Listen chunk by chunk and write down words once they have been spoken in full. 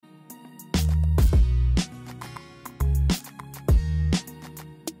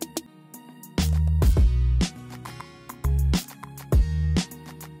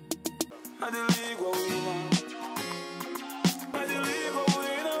All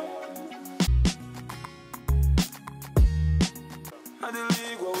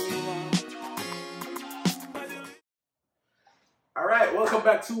right, welcome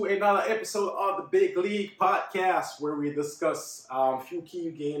back to another episode of the Big League Podcast, where we discuss a few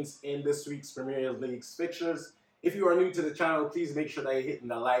key games in this week's Premier League fixtures. If you are new to the channel, please make sure that you're hitting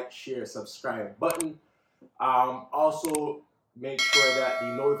the like, share, subscribe button. Also, make sure that the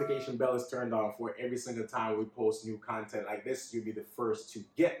notification bell is turned on for every single time we post new content like this. You'll be the first to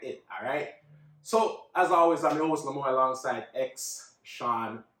get it, all right? So, as always, I'm your host, Lamar, alongside X,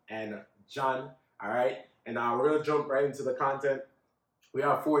 Sean, and John, all right? And we're going to jump right into the content. We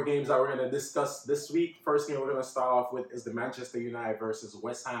have 4 games that we're going to discuss this week. First game we're going to start off with is the Manchester United versus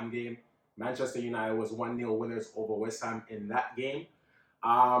West Ham game. Manchester United was 1-0 winners over West Ham in that game.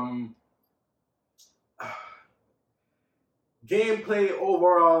 Gameplay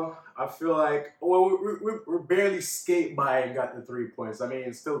overall, I feel like, well, we barely skate by and got the 3 points. I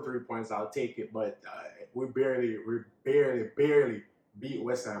mean, still 3 points, I'll take it, but we barely beat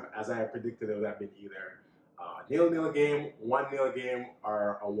West Ham, as I predicted it would have been either 0-0 game, 1-0 game,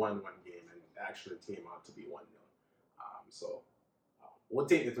 or a 1-1 game, and it actually came out to be 1-0. So we'll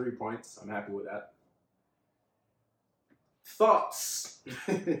take the 3 points. I'm happy with that. Thoughts?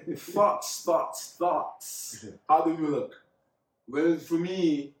 Thoughts. How do you look? Well, for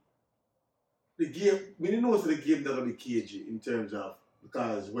me, the game, we didn't know the game that will be cagey in terms of,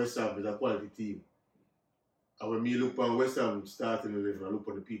 because West Ham is a quality team. And when me look on West Ham starting 11, I look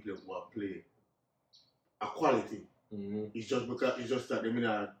on the people who are playing a quality. Mm-hmm. It's just that they're in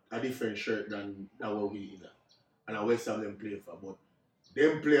a different shirt than what we in. And a West Ham them play for. But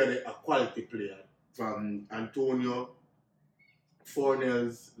them player, a quality player from Antonio,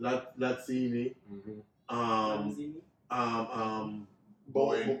 Fornells, Lazzini,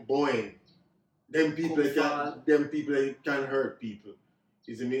 Bowen. Them people can hurt people.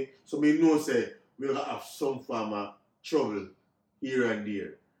 You see me? So me know say we'll have some form of trouble here and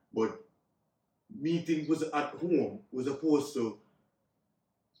there. But meeting was at home was opposed to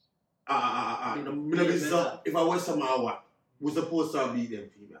if I was somehow was supposed to beat them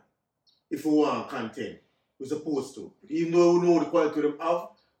team. If we want content, we're supposed to. Even though we know the quality them have,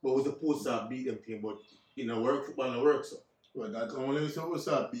 but we're supposed to beat them team. But football no work so. Well, that's only we're supposed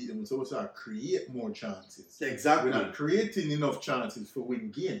to beat them, we're supposed to create more chances. Exactly. We're not creating enough chances for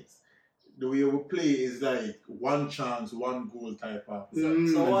win games. The way we play is like one chance, one goal type of. What do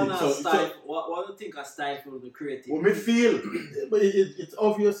you think a stifle the creativity? What me feel? But it's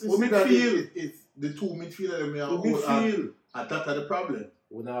obvious. What me feel? It's the two midfielders that What me feel? and that's the problem.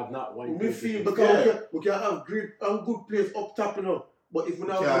 We now have not one. What me feel? Because we can have great and good players up top, But if we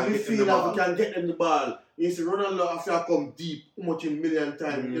now have midfield and we can get them the ball, you see Ronaldo after I come deep, how much a million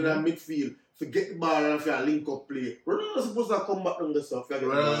times in that midfield, forget the ball and after link up play. Ronaldo's supposed to come back on the stuff.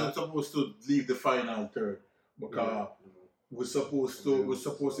 Ronaldo's supposed to leave the final third because we're supposed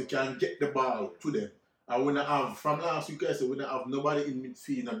to can get the ball to them. And we don't have, from last week I said, we don't have nobody in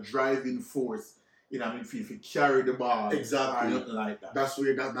midfield and driving force in a midfield to carry the ball. Exactly. Or nothing like that. That's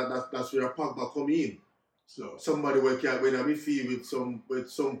where Pogba come in. So somebody who can when a midfield with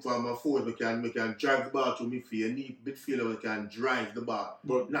some form of force we can drive the ball to midfield. You need midfielder who can drive the ball.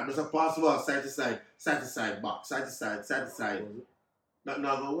 But not just a pass the ball side to side, back, side to side. That's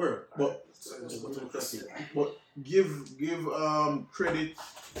not gonna work. But give credit.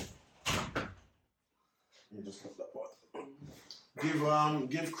 You just cut that part.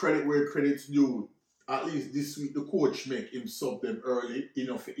 Give credit where credit's due. At least this week the coach make him sub them early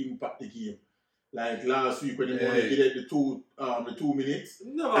enough to impact the game. Like last week when he did it the 2 minutes.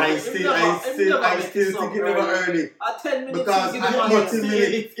 I still think it never early. At 10 minutes, because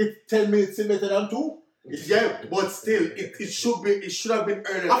it's 10 minutes better than 2. Yeah, but still, it should have been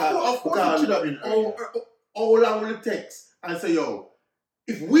earlier. Of course it should have been earlier. How long will it take? And say,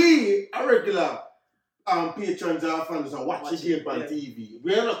 if we are regular patrons or fans are watching the game on TV,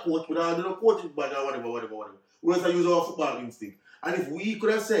 we are not coach, we don't do coaching, but whatever. We just use our football instinct. And if we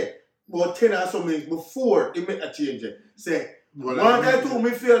could have said, about 10 or so minutes before he make a change, say, one guy told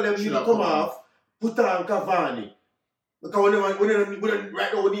me feel them need to come off, put on Cavani. Because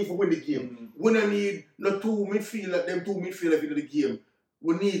right now we need to win the game. We don't need no two midfielders into the game.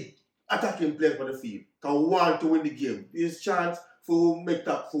 We need attacking players for the field. Because we want to win the game. There's a chance for make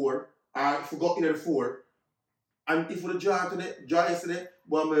top 4, or if we got in the 4. And if we draw yesterday,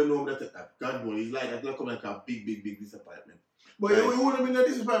 well, I'm going to know that God knows, it's like that's not coming like a big disappointment. But we wouldn't have been a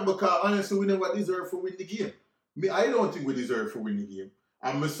disappointment because honestly we never deserved to win the game. I don't think we deserved to win the game.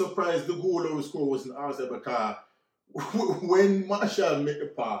 I'm surprised the goal that we scored wasn't ours because when Marshall made the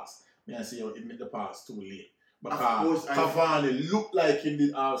pass I see how he made the pass too late. Of Because course, Cavani looked like he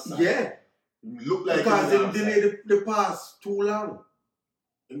did outside. Yeah. Looked like Because he they did outside. delayed the pass too long.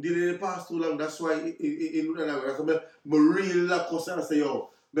 They delayed the pass too long. That's why it looked like that. I really like Costa and say, yo,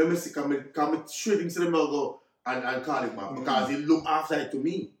 let me see, come straight into the middle and call it back. Because it looked outside to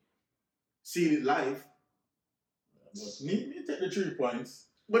me. Seeing it live. But me take the 3 points.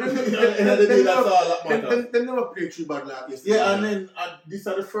 But they never play 3 bad like yesterday. Yeah, and then these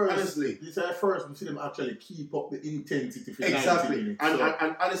are the first. Honestly. These are the first we see them actually keep up the intensity for 90 Exactly. minutes.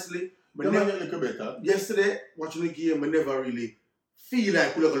 And honestly, they might get a little better. yesterday, watching the game, I never really feel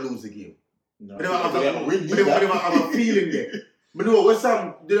like we're going to lose the game. No, I never have a a feeling there. But no, West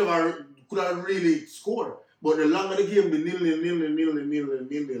Ham, they never could have really scored. But the longer the game, the nil,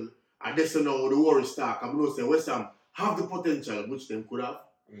 and that's now the worry start. I'm going to say West Ham have the potential, which them could have.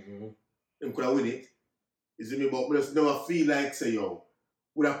 Them could have win it. Is me, but we just never feel like, say, yo,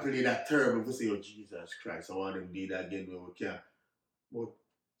 would have played that terrible. We say, yo, Jesus Christ, I want them to do that again when we can. But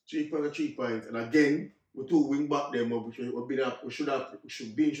 3 points. And again, we 2 wing back them, we should have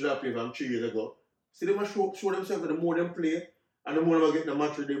played from 3 years ago. See, they must show themselves, the more them play, and the more they get the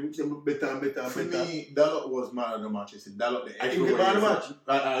match, they look better and better and For better. me, Dalot was man of the match. Dalot the I everywhere. didn't get man of the match.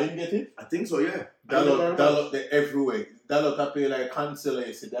 I didn't get it. I think so, yeah. Dalot the everywhere. Dalot I play like Cancelo.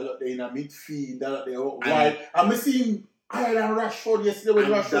 Dalot the in a midfield. Dalot the wide. I'm seeing Ireland Rashford yesterday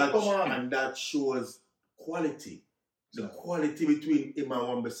when Rashford come on. And that shows quality. The quality between him and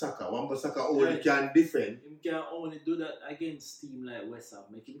Wan-Bissaka. Wan-Bissaka only can defend. Him can only do that against team like West Ham.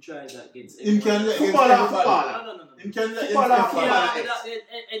 Make him try that against Him can let footballer. No. Him can let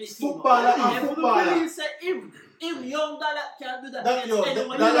Any team. Footballer. Say him young that can do that That against young,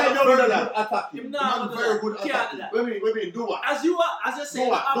 anyone. that attacking. Him Very good attacking. Let me do what? As you say, Do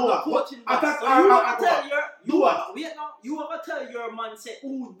what? I'm not coaching back. Attack, So you attack, want to tell do you want to tell your man say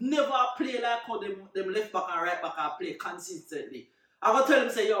who never play like how them left back and right back and play consistently. I will tell him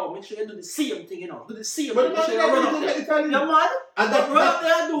say, yo, make sure you do the same thing, do the same thing. Make sure you run up there. You're mad? And Run up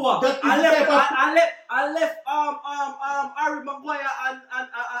there and do what? I left Harry Maguire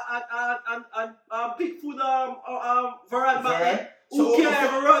and Pickford Varane back there. Who can't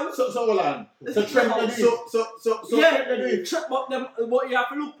ever run? So hold on. So Trent Trent but you have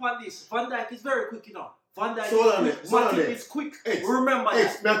to look on this. Van Dijk is very quick, Van Dijk is quick. Remember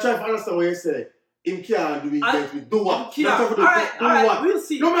that. I'm trying to understand what you say. Him can't do it. Do what? Alright, we'll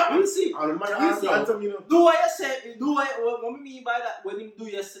see. We'll see. Do what you say. Do what I mean by that when him do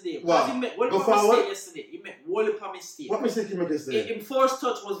yesterday. Because he made one mistake yesterday. He made one mistake. What mistake he made yesterday? His first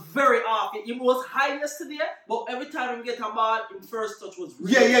touch was very off. It was high yesterday, but every time he get a ball, his first touch was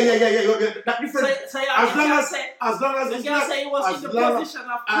really That different. As long as you can say he was in the position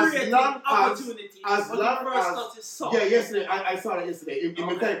of creating opportunity. Yesterday I saw that yesterday.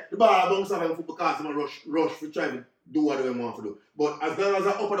 The ball bounced off him because he rush for trying to do what they want to do. But as long as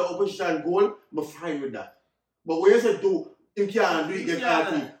I open the opposition goal, I'm fine with that. But when you say do, him can't do it against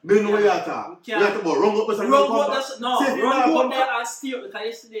our team. Me know what you're talking. You have to go run up with something. Run go up there and steal. Because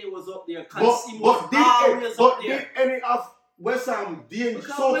yesterday was up there. But did any of West Ham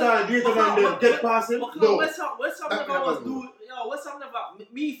so-called data than them get past him? No. West Ham never was doing. West Ham never.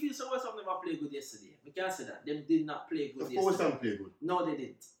 Me feel so West Ham never played good yesterday. We can't say that. Them did not play good yesterday. West Ham played good. No, they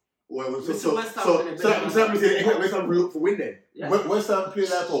didn't. Well, so West Ham look for win then. Yeah. West Ham play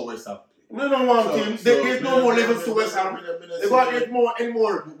like how West Ham play. No one team. There's no more levels to West Ham. They got any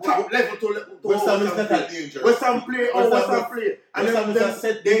more top level to West Ham is not that dangerous. West Ham play or West Ham play. And then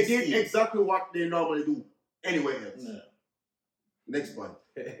they did exactly what they normally do anywhere else. Yeah. Next point.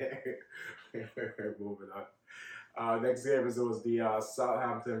 Moving on. Next game was the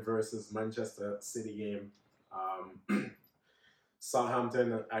Southampton versus Manchester City game.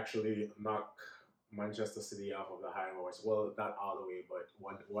 Southampton actually knocked Manchester City off of the high horse. Well, not all the way, but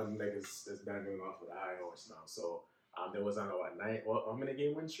one leg is banging off of the high horse now. So there was on how many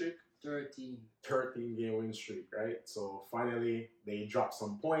game win streak? 13 game win streak, right? So finally they dropped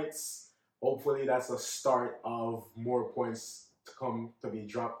some points. Hopefully that's a start of more points to come to be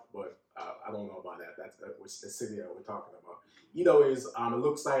dropped, but I don't know about that. That's the city that we're talking about. Either ways, it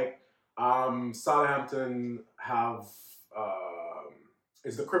looks like Southampton have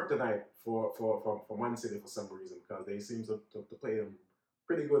is the kryptonite for Man City for some reason, because they seem to play them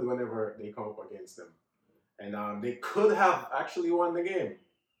pretty good whenever they come up against them. And they could have actually won the game.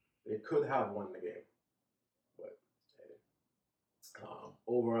 But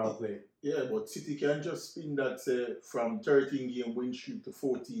overall play. Yeah, but City can just spin that from 13 game win streak to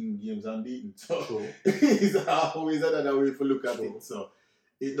 14 games unbeaten. So it's always another way to look at it. So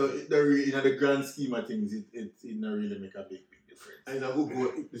it really, in the grand scheme of things, it not really make a big difference. difference. And it's a good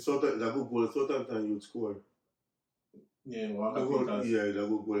goal. It's a good goal. Southampton you'd score. Yeah, well, Yeah, it's a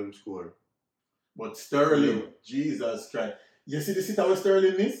good goal him score. But Sterling, Jesus Christ. You see the sit where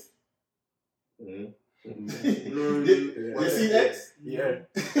Sterling is? You see X? Yeah.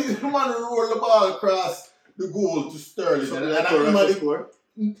 The man roll the ball across the goal to Sterling. Something and like score.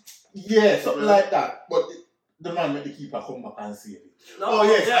 Yeah, something like that. But the man made the keeper come back and save it. No, Oh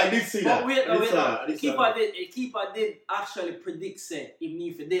yes, yeah. I did see that. But wait, I did see no. that. The keeper did actually predict say if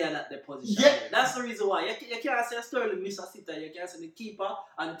need for they are not the position. Yeah. That's the reason why. You can't say Sterling miss a sitter. You can't say the keeper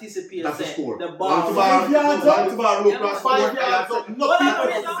anticipate That's the say score. the One ball. to bar, 5 yards up. one to bar, low Yeah, cross, 5 score, yards up. and No Well, people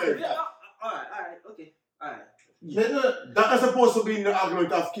wait, can say that. Alright, okay. Alright. That is supposed to be in the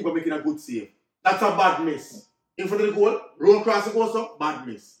argument of keeper making a good save. That's a bad miss. In front of the goal, roll across the goal, so bad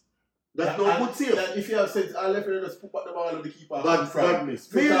miss. That's no good save. And if you have said, I left it, just put back the ball on the keeper. Bad miss.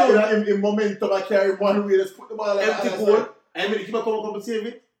 Because Me know that in momentum, I carry one way, just put the ball on the empty other goal, side. and when the keeper come and save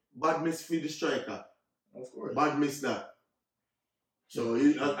it, bad miss for the striker. Of course. Bad miss that. So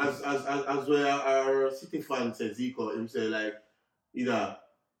as where our City fan says, Zico, him say like either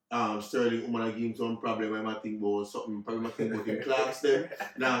Sterling woman give him some problem, I think about something, probably might think about him Clark's them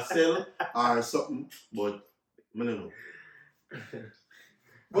now sell or something, but I don't know.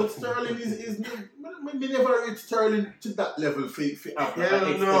 But Sterling is me never reach Sterling to that level for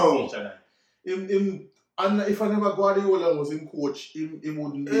Hell no. Him, and if I never Guardiola was in coach, him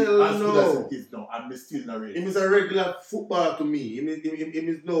wouldn't be Hell as good no. as he is now, and me still not rate. Him is a regular footballer to me. Him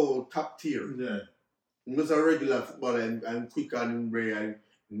is no top tier. Yeah. Him is a regular footballer and quick and rare and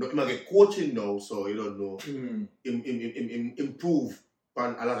not him get coaching now, so you don't know. Him improve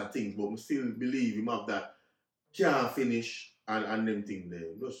on a lot of things, but I still believe him have that can't finish and them thing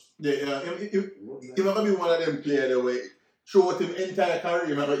there. Just If I'm gonna be one of them players that way, throughout him entire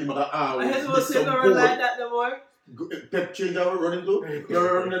career, I'm gonna I had to say no run like that, the boy. Pep change our running to?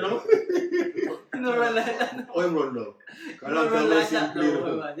 You're running now? No run like that. No. Oh, him run now. No run like that, no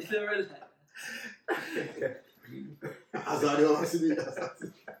boy, man. No run like that.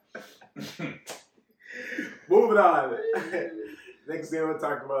 Moving on. Next game we're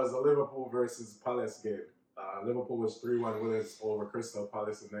talking about is the Liverpool versus Palace game. Liverpool was 3-1 winners over Crystal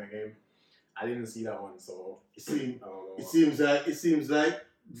Palace in that game. I didn't see that one, so It seems I don't know. it seems like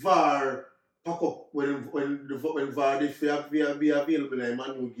VAR pack up when VAR did be available in a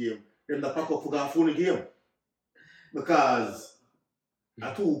manual game. Then the pack up for a phone game because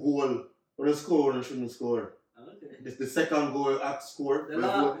a 2 goal when you score and shouldn't score. Okay. The second goal at score The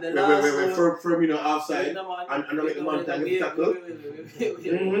last where Firmino offside Wait, no, man. and make the man take the tackle.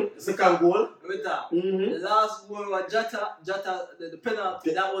 Wait. Second goal. With that. Mm-hmm. The last one was Jota, the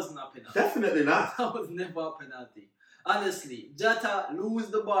penalty, that wasn't a penalty. Definitely not. That was never a penalty. Honestly, Jota lose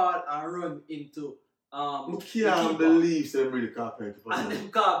the ball and run into I the can't keeper. believe they really can't play it. And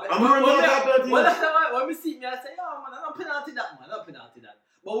them can't. I'm not going to When we see me, I say, oh man, no penalty that, man, no penalty that.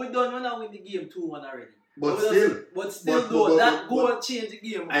 But we done when I win the game 2-1 already. But But still, though, that goal changed the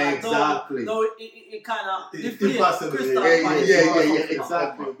game. Exactly. No, it kind of deflates Impossible. Crystal Yeah, Palace.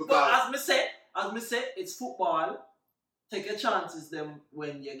 exactly. But Because as me say, it's football. Take your chances them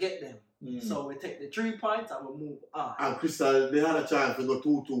when you get them. So we take the 3 points and we move on. and Crystal, they had a chance to go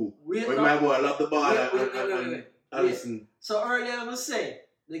 2-2. Wait, When no, my boy lobbed the ball wait. and Alisson. So earlier I was saying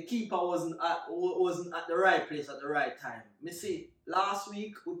the keeper wasn't at the right place at the right time. Me see, last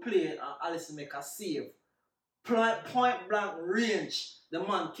week we played and Alisson make a save. Point blank range, the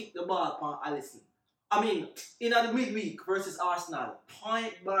man kicked the ball upon Alisson. I mean, in the midweek versus Arsenal,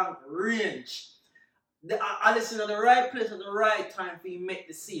 point blank range. The Alisson at the right place at the right time for you make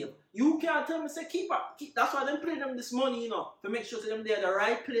the save. You can't tell me say keeper. That's why they play them this money, to make sure them they're at the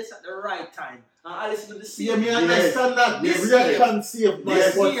right place at the right time. And Alisson do the save. Yeah, me understand that. This Reaction year. save, but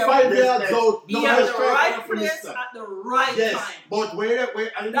This 5 year. yards out, He no at one the strike right enough for place this. at the right Yes, time. but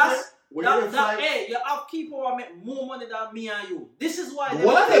Hey, you have people who make more money than me and you. This is why they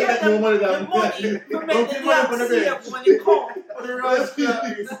What pay I make them more money the than money me. to make Don't the keep money damn for the save when it come. You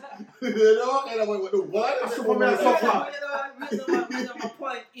know what kind of what? That's what I'm saying. My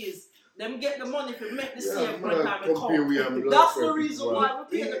point is, them get the money to make the Yeah, save when the time it compare we come. have That's the lots of reason people. why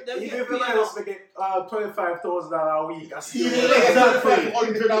we pay them. Them Even get if the paid Lions get $25,000 a week, I still Exactly.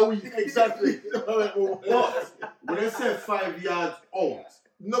 500 a week, exactly. But when they say 5 yards out,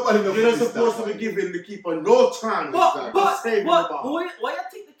 Nobody knows. you're not supposed to be giving the keeper no chance But saving the ball. what you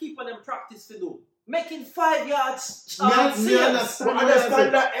think the keeper them practice to do? Making 5 yards Me saves.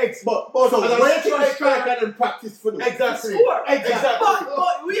 understand that X, but So as a when you striker and practice for them. Exactly. Score. Exactly.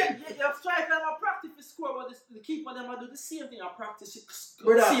 But we have striker and practice to score, but the keeper them are do the same thing. I practice it.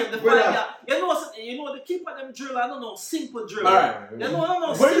 Brother, Save the brother. 5 yard. You know the keeper them drill. I don't know simple drill. Alright. You know I don't know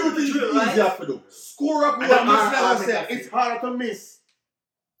What do you simple think drill, is easier for them? Score up And goal that much or like I make said, a save? it's harder to miss.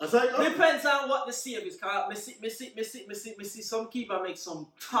 That's right. Depends on what the save is. Cause me see some keeper make some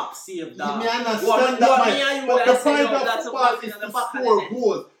top save. Me understand What that, me man. and you But will the say, point yo, of that's a football ball is in the to back of the score net.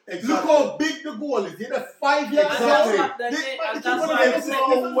 goals. Exactly. Look how big the goal is. It's a 5 yard And Exactly. that's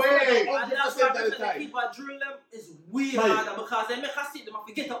what No way. and that's why the keeper drill them is way Mike. harder because they make a see them have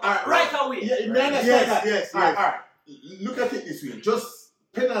to get up Alright, right away. Yeah, me understand Yes, that. yes, Alright, yes. alright. Look at it this way. Just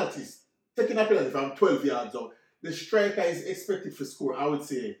penalties. Taking a penalty from 12 yards out. The striker is expected to score, I would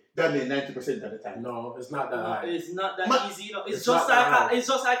say, damn near 90% of the time. No, it's not that No, high. it's not that Ma- easy, you know. It's it's just not that like high. it's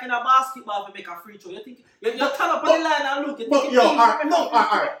just like in a basketball to make a free throw. You think you turn up on the line and look. You But think yo, it's easy to alright, make no, a free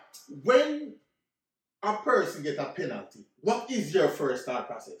throw. alright. When a person gets a penalty, what is your first thought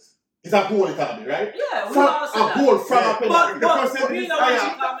process? It's a goal, right? Yeah, we From all say a that. goal from a penalty. But The percentage you is know what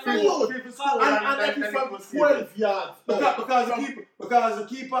higher. you got me Good. doing? And that is from 12 yards. Because the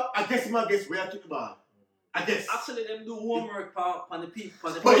keeper, I guess him, I guess where I kick the ball. I guess. Actually, them do homework on the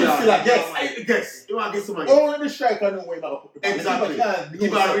people. But you still a guess. I guess. You want to guess him, I guess. Only the striker know where you're going to put the ball. Exactly. The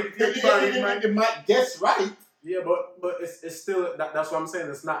Keeper keeper he might guess right. Yeah, but it's still that's what I'm saying.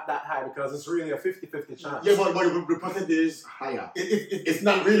 It's not that high because it's really a 50-50 chance. Yeah, but the percentage is higher. It's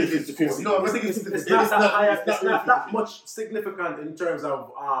not really 50-50. No, I think it's It's not that high. It's not really that 50-50. much significant in terms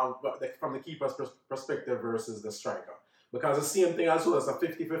of from the keeper's perspective versus the striker. Because the same thing as well, it's a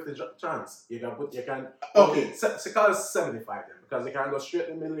 50-50 chance. You can Okay. So call it 75 then, because you can go straight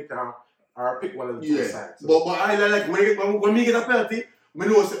in the middle, you can or pick one of the two Yeah. sides. But I like when we get a penalty, we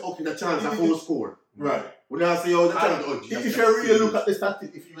know say okay the chance I will score. Right. When I say the chance, If you really look at the stats,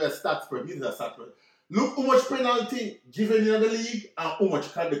 if you're a stats per, this is a stats per. Look how much penalty given in the league and how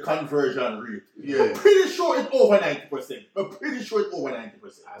much the conversion rate. I'm yeah. pretty sure it's over 90%. I'm pretty sure it's over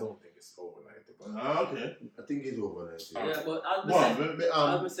 90%. I don't think it's over 90. Okay. I think it's over 90. Yeah, but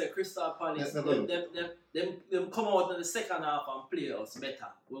as we say, Crystal Palace, let's have a them come out in the second half and play us better.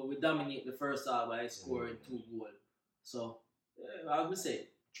 Well, we dominate the first half by scoring 2 goals. So, as we say,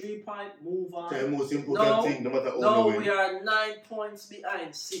 3 point, move on. The most important thing, no matter how No, we we win. are 9 points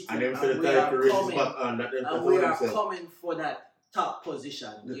behind City, And them say and the we title are race is coming. back on. That's And what we them are say. coming for that top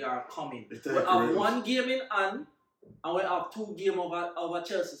position. We are coming. The We title have race. 1 game in hand, and we have 2 games over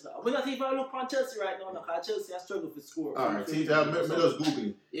Chelsea. We're not even looking on Chelsea right now, because Chelsea has struggled to score. Alright, see, me just Google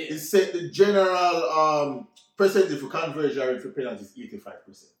it. Yeah. It said the general percentage for conversion rate for penalties is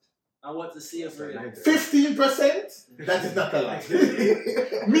 85%. And what's the save rate? 15%? That is not a lie.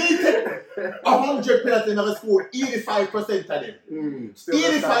 Me take 100 penalties and I score 85% of them.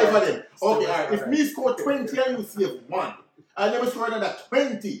 85 of them. Okay, alright. If me score 20 and you save 1, and then score another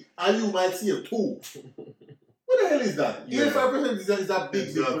 20 and you might save 2. What the hell is that? Yeah. 85% is a big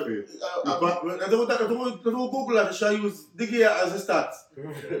Exactly. difference. The whole Google that shall use the gear as a stat.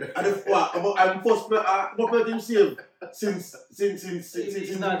 And if I'm first what him save since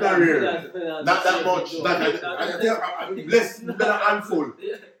his not career. Not that much. Less than a handful.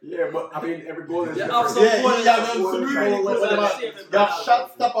 Yeah, but I mean every goal is Yeah, different. absolutely. You have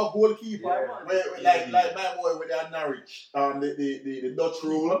shot stopper goalkeeper. Yeah. Where, like my boy with the Norwich, the Dutch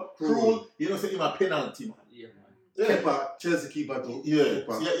rule, you know, say him a penalty man. Yeah, man. Yeah, Keeper, Chelsea keeper too. yeah.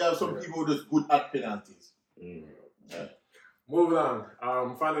 Keeper. So you have some people who just good at penalties. Moving on.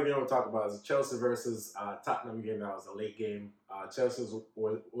 Final game we'll talk about is Chelsea versus Tottenham game. That was a late game. Chelsea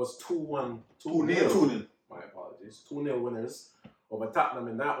was 2-1. 2-0. My apologies. 2-0 winners over Tottenham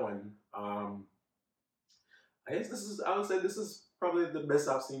in that one. I guess I would say this is probably the best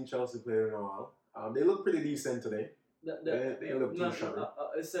I've seen Chelsea play in a while. They look pretty decent today. They look too shabby.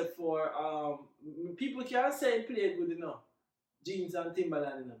 Except for people can't say he played good enough. Jeans and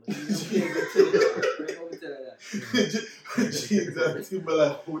Timberland, you know, but he don't play good today. Let me tell you that. Jeans and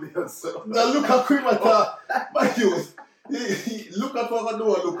Timberland. Who the else? Now look at Cremata. My youth. Look at what I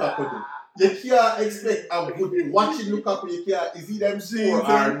do and look at him. You can't expect a good watching Lukaku. You can't. Is he them score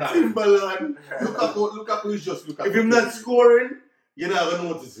or not? Timberland. Lukaku is just Lukaku. If he's not scoring, you're not gonna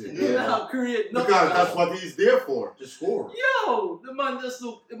notice it. You know, create nothing. Because that's what he's there for, to score. Yo, the man just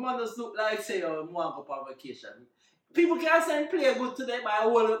look like say I'm going up on vacation. People can't say him play good today by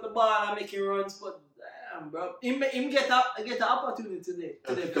holding up the ball and making runs, but damn, bro, him get an opportunity today.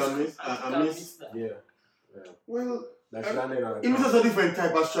 I miss. Yeah. Well, That's landing on he was just a different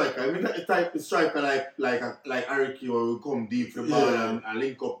type of striker. I mean, a type of striker like Harry Kane, who will come deep for the ball and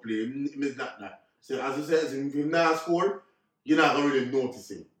link up play. He's not that. So as you said, if he not score, you're not gonna really notice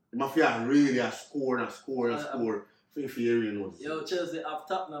him. The Mafia really a score. If you really know. Yo, Chelsea have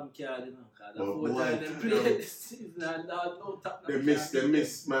Tottenham card, you know, because the But 4 boy, times they played this season and now no Tottenham They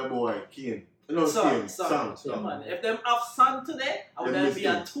miss my boy, Kane. No, Son. Son. Yeah, man. If them have Son today, I would They have miss be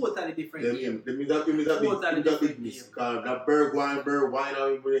a him. totally different game. They miss that big miss. Because that Bergwijn now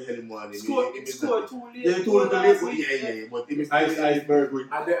he really had him one. Score too late. Yeah, too late. Yeah. But he missed Iceberg with.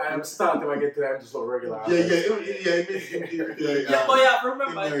 I am starting when I get to that. I'm just not regular. Yeah, he missed. Yeah, but yeah,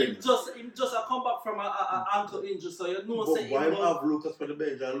 remember, him just a come back from a ankle injury, so you know, But say why him have Lucas for the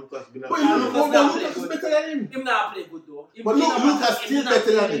bench and Lucas been But Lucas Lucas is better than him. him not play good though. But Lucas still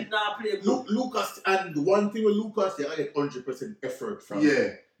better than him. Him not play good. Lucas, and the one thing with Lucas, they get 100% effort from him.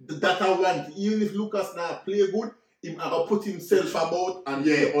 Yeah. That I want. Even if Lucas now play good, him gonna put himself about and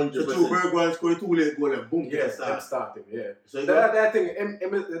Yeah, play 100%. so two Bergwijn scored 2 late goal and boom, Yeah, start. I'm starting. Yeah. So That thing, him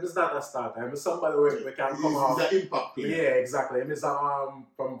is not a starter. Him is somebody we can come out. He's an impact Yeah, player. exactly. Him is from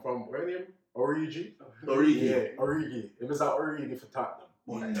where name? Origi. Origi. Yeah, Origi. Him is Origi for Tottenham.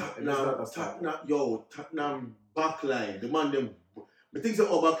 Tottenham backline, the man them. I think so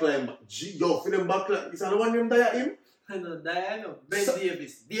our backline, for them backline, is that the one them there him? No, Diana, Ben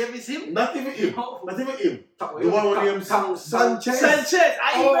Davis him? Not even him. No. Not even him. The one with him Sanchez. Sanchez,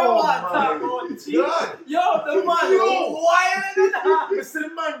 I even want my talk about him. God. Yo, the man, Yo. wild in that. You see the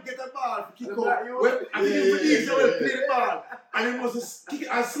man get a ball, kick The out. black you- Well, I think he Yeah. will play the ball. And he must just kick it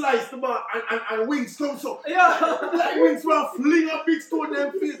and slice the ball and wings come so. Yeah. Like wings will fling a big stone in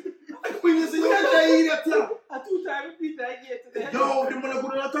them face. Like when you see that idiot here. A 2-time Peter I get today. Yo, the man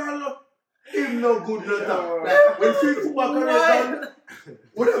good at all. Him no good at all. Yo. Like, when free football career done,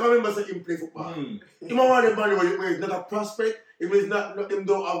 whatever remember say him play football. Mm. Him a want the body where he's not a prospect. Him is not him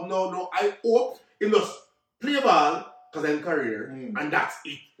don't have no I hope. Him just play ball because I'm career and that's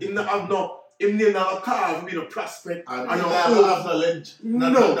it. Him not have him need not a car to be a prospect. And I he know have the length.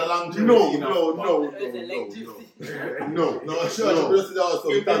 No. The longevity enough. No. No, sure. Just also.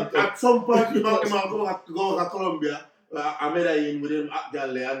 At some point, him go to Colombia. I met him with him at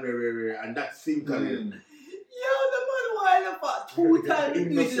Gale and that's him career. Yo, the man wild apart. 2-time Him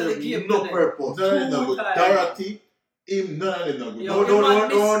Peter no the game serve no today. purpose. None of them Two good. times. Doherty, him, none of them not good. Yo,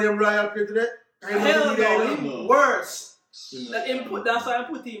 No, them Royal play today. Hell no, him No. worse. That's why I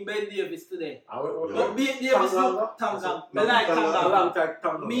put him Ben Davis today. But Ben Davis look Tangan. I like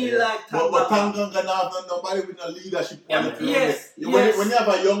Tangan. Me like But Tangan. Tangan can have nobody with no leadership Yeah, quality. yes, When yes. you have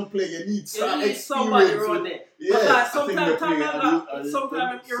a young player, you need You need experience. somebody around there. Yeah, Because I think sometimes they play Tangan,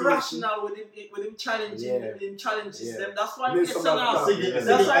 sometimes seriously. irrational with him challenging, Yeah. with him challenges Yeah. them. That's why Need he gets sent somebody off. to talk.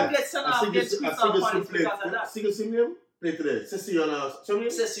 That's why he gets sent off against Crystal Palace play. because of that. Sigurdsson play today. Session.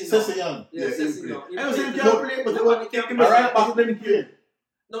 Sessy Young. Yeah, him Sessi play. Young. Him I don't think he play. can play, but No, what he he can can play. right back then he play.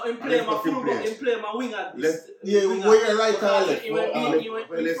 No, him play my fucking full, play. him play my winger. Yeah, where you right or left? He went Well, in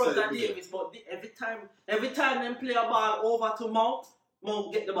let's front say of it. Davis, but every time them play a ball over to Mount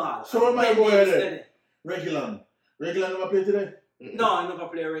get the ball. So what am I Ben going Davis there? did it. Regular never play today? No, I never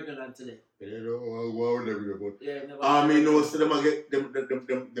play regular today. You know, Yeah, never. I mean, no, so them a get them a get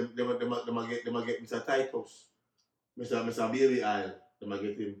Mr. Titus, Mr. Baby Isle. Them a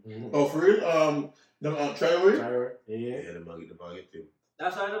get him. Oh, for real? Try away? Yeah. Them a get him.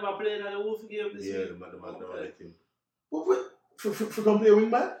 That's why I never played in the Wolf game this Yeah, week. them a get him. What? For come play wing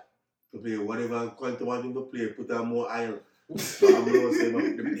back? To play whatever quality want him to play, put on more iron. So I'm going to say,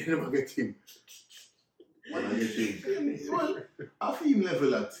 them a get him. Them a get him. Well, I feel him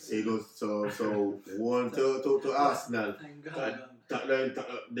level at. He goes so one to Arsenal. Thank God.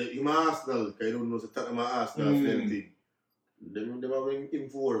 Him Arsenal, because you don't know, so Tottenham and Arsenal, same thing. Them have him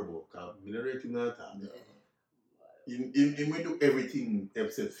forward, because I don't rate him at all. He will do everything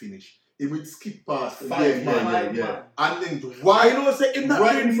except finish. He will skip past 5 man. Yeah. And then Why why? you know say him not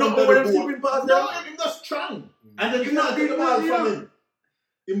Right doing in front nothing of when the him goal. skipping past No, them? him not strong. And then Him you not not get the doing ball nothing, from yeah. him.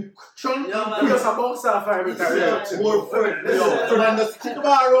 Him strong. Yeah, man. Because I bounce off every time. Yeah. More friend. Yo, Fernandez, kick the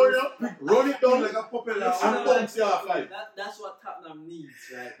ball around you. Run it down like a puppet and bounce you off like. That's what Tottenham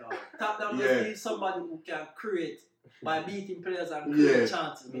needs right now. Tottenham Yeah. just needs somebody who can create by beating players and create Yeah.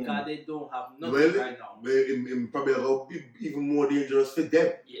 chances because they don't have nothing Well, right now. him probably will be even more dangerous for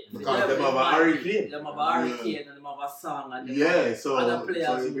them. Yeah, Because them have a Harry Kane. Them have a Harry Kane and them have a Song and them Yeah, have so other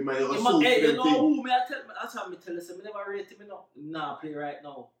players. he might have a Hey, you suit know them thing. who me I tell me? That's how me tell you. Me never rate him. Nah, play right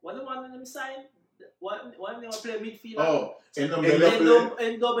now. What the one them sign? What never play midfielder? Oh, NAA.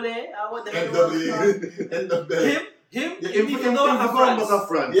 What the NWA. Him. Yeah, Him even go back to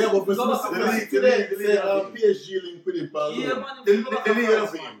France. Yeah, but for Go back to the France. league today, The league say of PSG link with him. Yeah, man. The him go back to league France,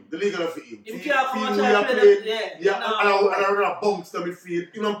 for man. him. The league for him. Him can't come and we try have to play played. that. Yeah, Nah. and I run a bounce to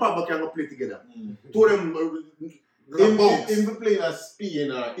midfield. Him and Papa can go play together. Two of them In the playing at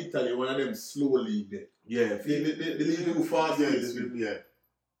Spain or Italy, one of them slow league there. Yeah. They league too fast. Yeah.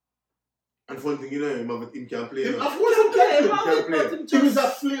 And fun thing, him can play. Of now. course he can play. He is a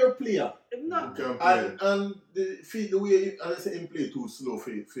flair player. Him not. He can play. And the way, as I say, him play too slow for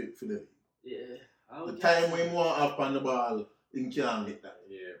the Yeah. The time when he want to have on the ball, he can't get that.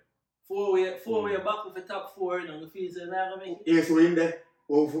 Yeah. Four way back with the top 4 and the fields and that I mean. Yes, we're in there.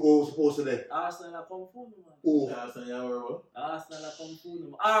 What was supposed to do? Arsenal are come through, man. Oh. Arsenal are come through,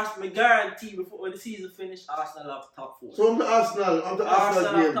 man. Arsenal, me guarantee before when the season finish, Arsenal have top 4. So I'm the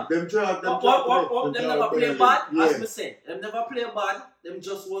Arsenal game. Them draft. Them never play bad, Yeah. as me said. Them never play bad. Them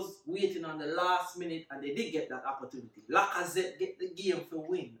just was waiting on the last minute and they did get that opportunity. Lacazette get the game for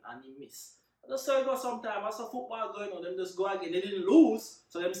win and he missed. That's how it goes sometimes. As a football going on, them just go again. They didn't lose,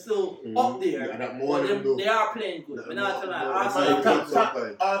 so them still up there. Yeah, that But morning, them, they are playing good. We're not tonight.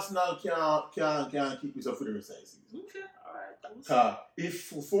 Arsenal can't keep this up for the rest of the season. Okay,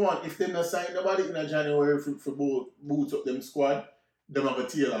 alright. If they not sign nobody in January for boots up them squad, them have a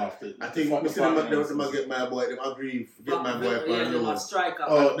tail after. I think them get my boy. Them agree. Get my boy. Yeah, they must striker.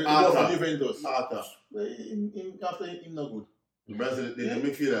 Oh, they go Arthur. for Juventus. Arthur. After him not good. Brazil, the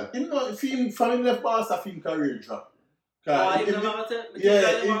midfielder. Him not from him left Barca, him career drop. Him never get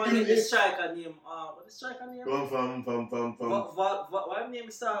the striker name. What the striker name? One from. Why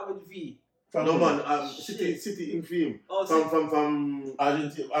name start with V? No man, City in film. Oh, From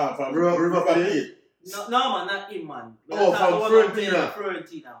Argentina. From River Plate. No man, not him man. Oh, from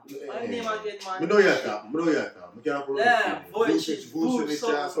Fiorentina. Why name again man? I know you talk. I can't pronounce Yeah, it. Vucic,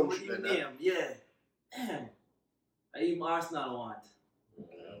 Vucic, some with shit his like that. name. Yeah. Damn. I even Arsenal want.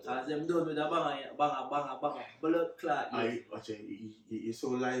 Cause them done with a banger, blood clot. You so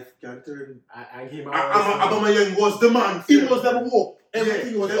life can turn. I came Aubameyang was the man. He was the walk.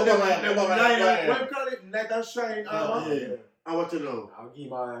 Everything was Aubameyang. What call it? Night and shine. Yeah. I want to know. I'll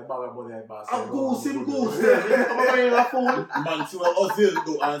give my brother that bass. I'll goose. Aubameyang a fool. Man, see what Ozil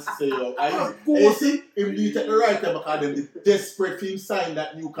do and say, yo. You see, him do it at the right time because them desperate for him sign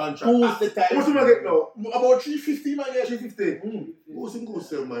that new contract. At the time. What's my get now? About 350, man. 350.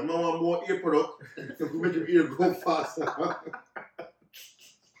 Goose, man. Man want more ear product. So we make him ear go faster.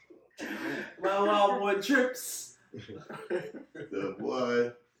 Man want more trips. The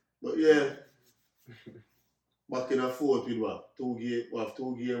boy. But yeah. Back in a fourth with what? Two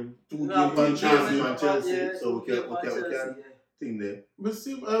game from Chelsea. So we can think there. But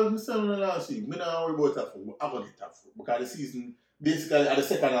see, last week, I don't worry about that football. I got it that football because the season, basically, at the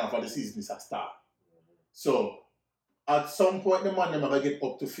second half of the season is a start. So, at some point, the man never get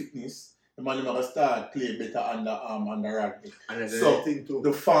up to fitness. The man never start play better under Ragnick. And so, I think too.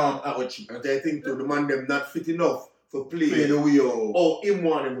 the farm are cheap. And I think too, the man them not fit enough for play. The way you... Oh, him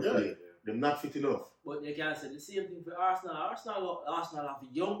want them to play. Them not fit enough. But you can say the same thing for Arsenal. Arsenal have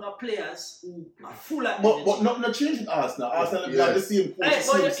younger players who are full of But energy. not changing Arsenal. Arsenal have the same coach, Hey,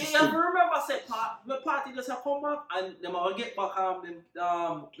 same but you system. have to remember, say, the party just have come back and them will get back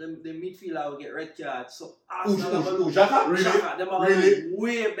the midfielder will get red card. So Arsenal Who, Xhaka? Xhaka, them are Really?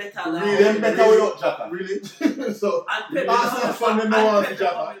 way better than Really? Them better without Xhaka. Really? So, And Pepe Arsenal fan them know how to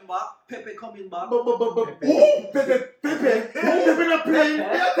Xhaka. coming back. Pepe coming back. Pepe not playing.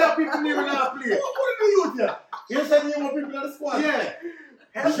 Yeah, people never not play. What do you do here? You said you want people in the squad? Yeah.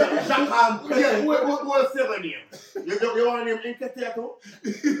 Xhaka and Pepe. Yeah, what's the other name? You want him Nketiah too?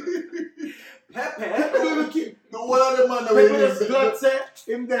 Pepe. Pepe don't even keep. The one of the man that Pepe we is glad say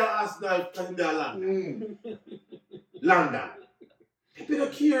him there Arsenal in their land. London. Pepe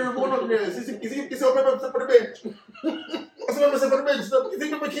don't care about nothing else. Is it Pepe for the bench? What's the Pepe for the bench? Is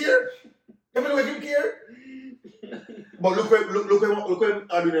it Pepe care? Pepe don't make him care? But look when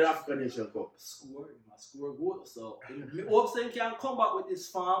are doing the African Nation Cup. Score goal. So hopes they can come back with this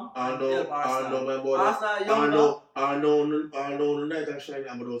farm. I know, my boy. Arsenal I know, the night and shine,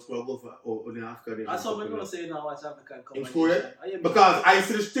 I'm going to score go for the African Nation. That's what we're going to say now, watch African Cup. Him score it? Because I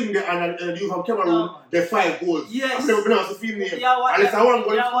see this thing there, and you from Cameroon, they 5 goals. Yes. I've never been able to feel name. Yeah, watch Unless I want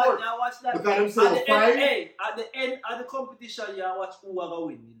to yeah, score. watch that. Because them say 5. At the end of the competition, yeah, watch who are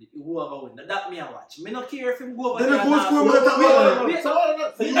going to win. That me I watch. Me not care if him go over Then there. the goal score with the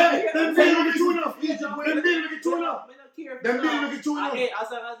top. Them bill make it 2 enough. Them bill make it 2 enough. Them bill make it 2 enough.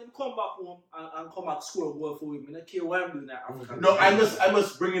 As long as him come back home and come back score a goal for him, me not care what I'm doing at African. No, I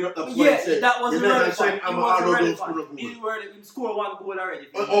must bring it up that point. Yeah, that was relevant. I'm a He scored 1 goal already.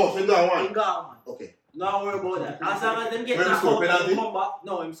 Oh, so you got 1. He got 1. Okay. Don't worry about that. As long as them get When that score out penalty? and come back,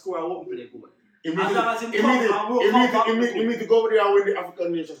 no, him score a open play goal. You As long as him come back, need to go over there and win the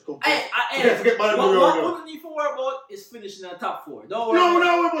African Nations Cup. Hey, what we need to worry about is finishing in the top 4. Don't worry. No,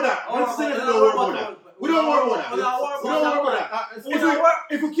 worry about that. I'm saying don't worry about that. We don't worry about that. We don't worry We don't about worry that. about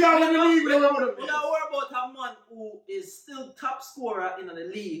that. If we can't win the league, we don't worry about We that. don't worry about a man who is still top scorer in the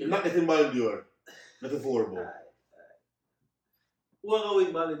league. You're not getting Ballon d'Or. Nothing forward. Who will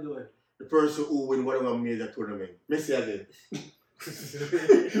win Ballon d'Or? The person who win whatever major tournament. Messi again.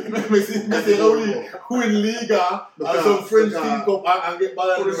 Messi only win Liga and some French team come and get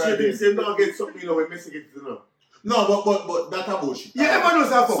Ballon d'Or. Same not get something, when Messi gets it, No, but that's a bullshit. Yeah, everyone knows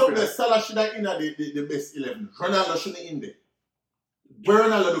that. So the Salah should have in the best 11. Ronaldo shouldn't in there. Where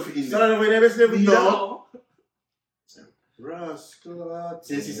Ronaldo do fit in there? Salah never in the best 11. No. Rascal.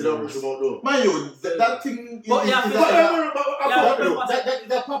 Since he's not push about though. Man, that thing But is yeah,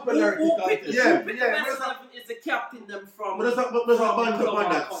 the popularity Who picked the Yeah, best 11 is the captain them from. But there's a band on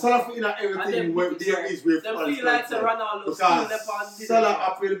that. Salah fit in everything where there is with Them feel like the Ronaldo still left on because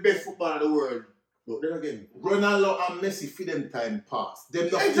Salah play the best football in the world. But then again, Ronaldo and Messi for them time pass. Them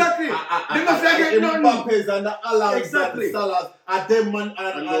not exactly. They must get nothing. Mbappe's and the Alans Exactly. and the Salahs and them man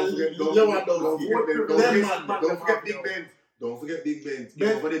and Lewandowski. Don't forget Big Ben. Don't forget Big Ben.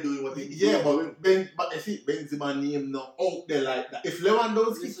 Ben- What they doing? What they Yeah, but you see, Benzema name not out there like that. If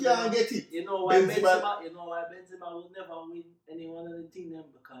Lewandowski can't get it, You know why Benzema- Benzema will never win any one of the team them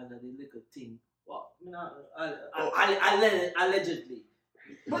because of the little thing. Well, allegedly.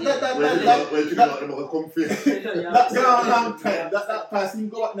 but Well, that's a long time. That passing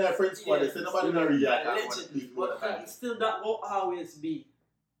go out in their friend squad. They say nobody not react. Allegedly, but still that will always be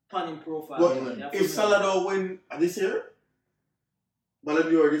panning profile. But Yeah, if Salah don't win this year,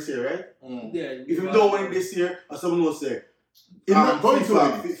 Ballon d'Or this year, right? yeah, If he don't win this year, as someone will say, He's not going to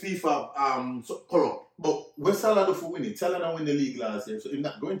win it. FIFA corrupt. But when Salah do for win it, Salah not win the league last year, so he's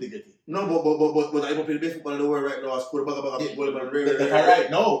not going to get it. No, but I don't play the best football in the world right now. I score the bag of football, man. Right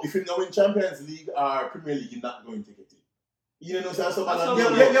now, if he not win Champions League or Premier League, he's not going to get it. You know, so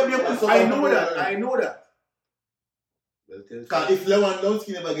I know that. Because if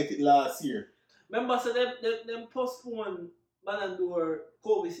Lewandowski never get it last year, remember, so them postponed Ballon d'Or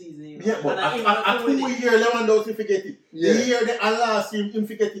COVID season. yeah, but And at 2 years Lewandowski forget it. Yeah. The year and last year him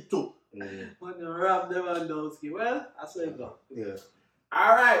forget it too. When they rob Lewandowski, well, that's where it go. Yeah.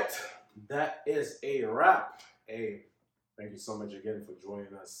 All right, that is a wrap. Hey, thank you so much again for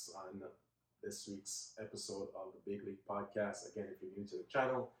joining us on this week's episode of the Big League Podcast. Again, if you're new to the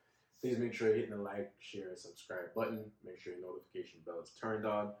channel, please make sure you're hitting the like, share, and subscribe button. Make sure your notification bell is turned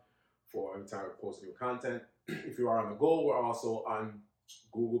on for every time we post new content. If you are on the go, we're also on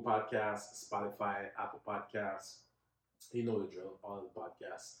Google Podcasts, Spotify, Apple Podcasts. You know the drill, all the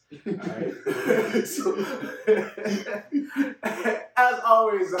podcasts. Alright. So, as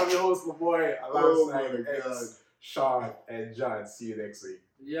always, I'm your host, my boy, alongside X, Sean, and John. See you next week.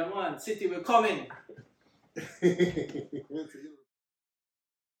 Yeah, man, City, we're coming. See you.